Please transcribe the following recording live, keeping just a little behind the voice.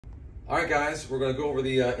All right, guys, we're going to go over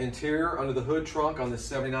the interior under the hood trunk on this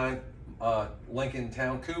 79 Lincoln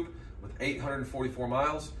Town Coupe with 844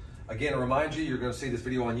 miles. Again, to remind you, you're going to see this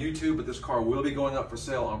video on YouTube, but this car will be going up for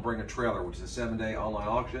sale on Bring a Trailer, which is a 7-day online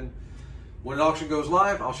auction. When an auction goes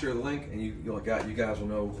live, I'll share the link, and you guys will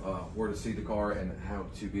know where to see the car and how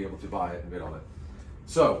to be able to buy it and bid on it.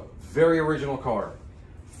 So, very original car.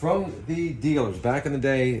 From the dealers, back in the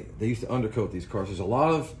day, they used to undercoat these cars. There's a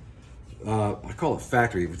lot of I call it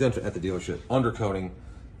factory, it was done at the dealership, undercoating.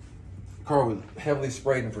 The car was heavily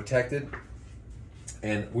sprayed and protected,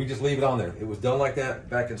 and we just leave it on there. It was done like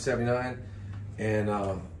that back in '79, and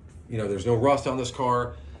you know, there's no rust on this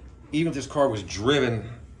car. Even if this car was driven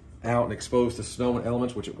out and exposed to snow and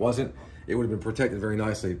elements, which it wasn't, it would have been protected very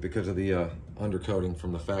nicely because of the undercoating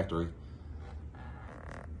from the factory.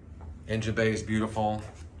 Engine bay is beautiful.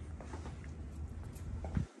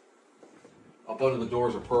 Up under the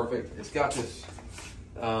doors are perfect. It's got this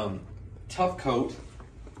tough coat.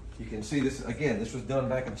 You can see this, again, this was done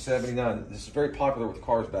back in '79. This is very popular with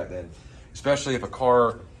cars back then, especially if a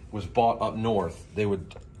car was bought up north. They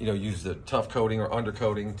would, you know, use the tough coating or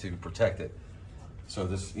undercoating to protect it. So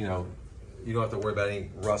this, you know, you don't have to worry about any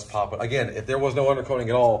rust pop. Again, if there was no undercoating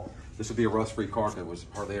at all, this would be a rust-free car that was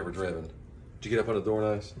hardly ever driven. Did you get up on the door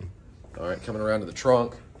nice? All right, coming around to the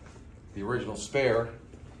trunk, the original spare.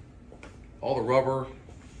 All the rubber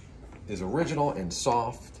is original and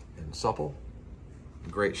soft and supple, in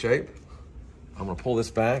great shape. I'm gonna pull this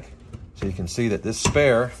back so you can see that this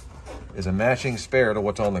spare is a matching spare to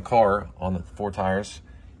what's on the car, on the 4 tires.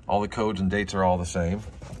 All the codes and dates are all the same,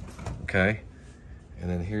 okay? And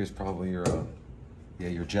then here's probably your,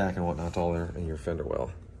 your jack and whatnot's all there, and your fender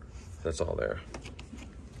well. That's all there.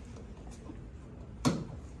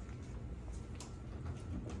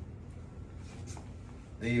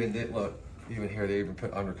 They even did, look, even here, they even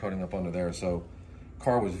put undercoating up under there. So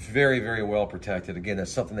car was very, very well protected. Again,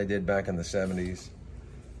 that's something they did back in the '70s.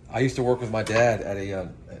 I used to work with my dad at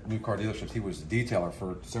at new car dealerships. He was a detailer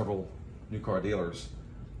for several new car dealers.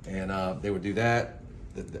 And they would do that.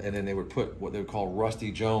 And then they would put what they would call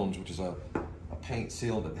Rusty Jones, which is a paint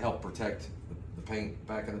seal that helped protect the paint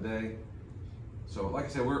back in the day. So like I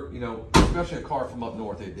said, we're, you know, especially a car from up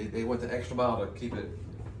north, they went the extra mile to keep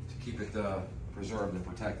it preserved and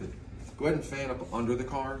protected. Go ahead and fan up under the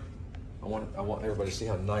car. I want everybody to see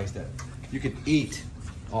how nice that. You can eat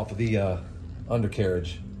off of the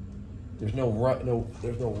undercarriage. There's no rot, no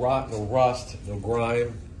rust, no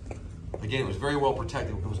grime. Again, it was very well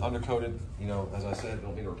protected. It was undercoated. You know, as I said, I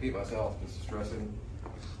don't mean to repeat myself, just stressing.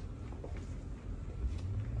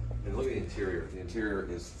 And look at the interior. The interior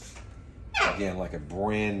is, again, like a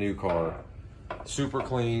brand new car. Super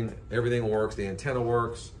clean. Everything works. The antenna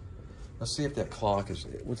works. Let's see if that clock is,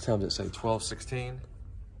 what time does it say? 12:16?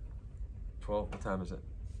 12, what time is it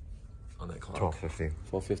on that clock? 12:15.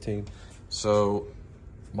 12:15. So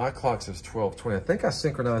my clock says 12:20. I think I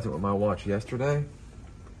synchronized it with my watch yesterday.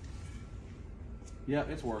 Yeah,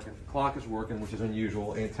 it's working. Clock is working, which is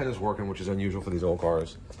unusual. Antenna's working, which is unusual for these old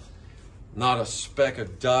cars. Not a speck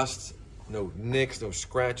of dust, no nicks, no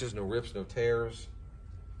scratches, no rips, no tears.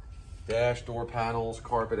 Dash, door panels,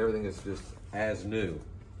 carpet, everything is just as new.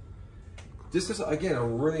 This is, again, a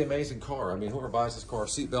really amazing car. I mean, whoever buys this car,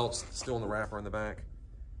 seat belts still in the wrapper in the back.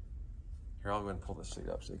 Here, I'll go ahead and pull this seat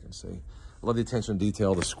up so you can see. I love the attention to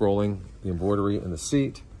detail, the scrolling, the embroidery in the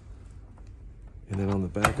seat. And then on the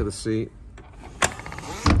back of the seat,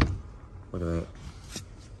 look at that.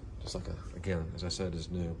 Just like again, as I said,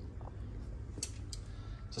 is new.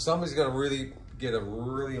 So somebody's gonna really get a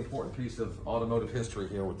really important piece of automotive history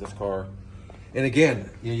here with this car. And again,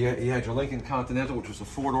 you had your Lincoln Continental, which was a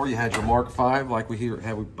 4-door. You had your Mark V, like we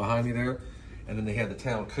have behind me there. And then they had the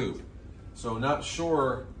Town Coupe. So not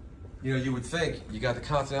sure, you know, you would think you got the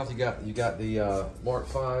Continental, you got the Mark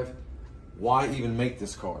V. Why even make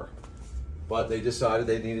this car? But they decided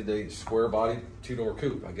they needed a square-bodied 2-door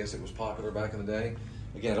coupe. I guess it was popular back in the day.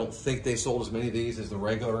 Again, I don't think they sold as many of these as the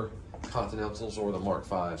regular Continentals or the Mark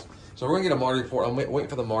Vs. So we're gonna get a Marty report. I'm waiting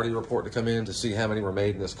for the Marty report to come in to see how many were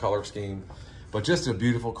made in this color scheme. But just a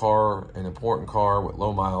beautiful car, an important car with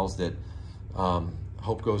low miles that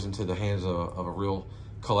hope goes into the hands of a real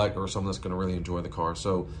collector or someone that's gonna really enjoy the car.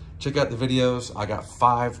 So check out the videos. I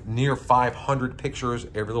got near 500 pictures,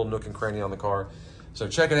 every little nook and cranny on the car. So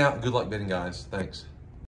check it out. Good luck bidding, guys. Thanks.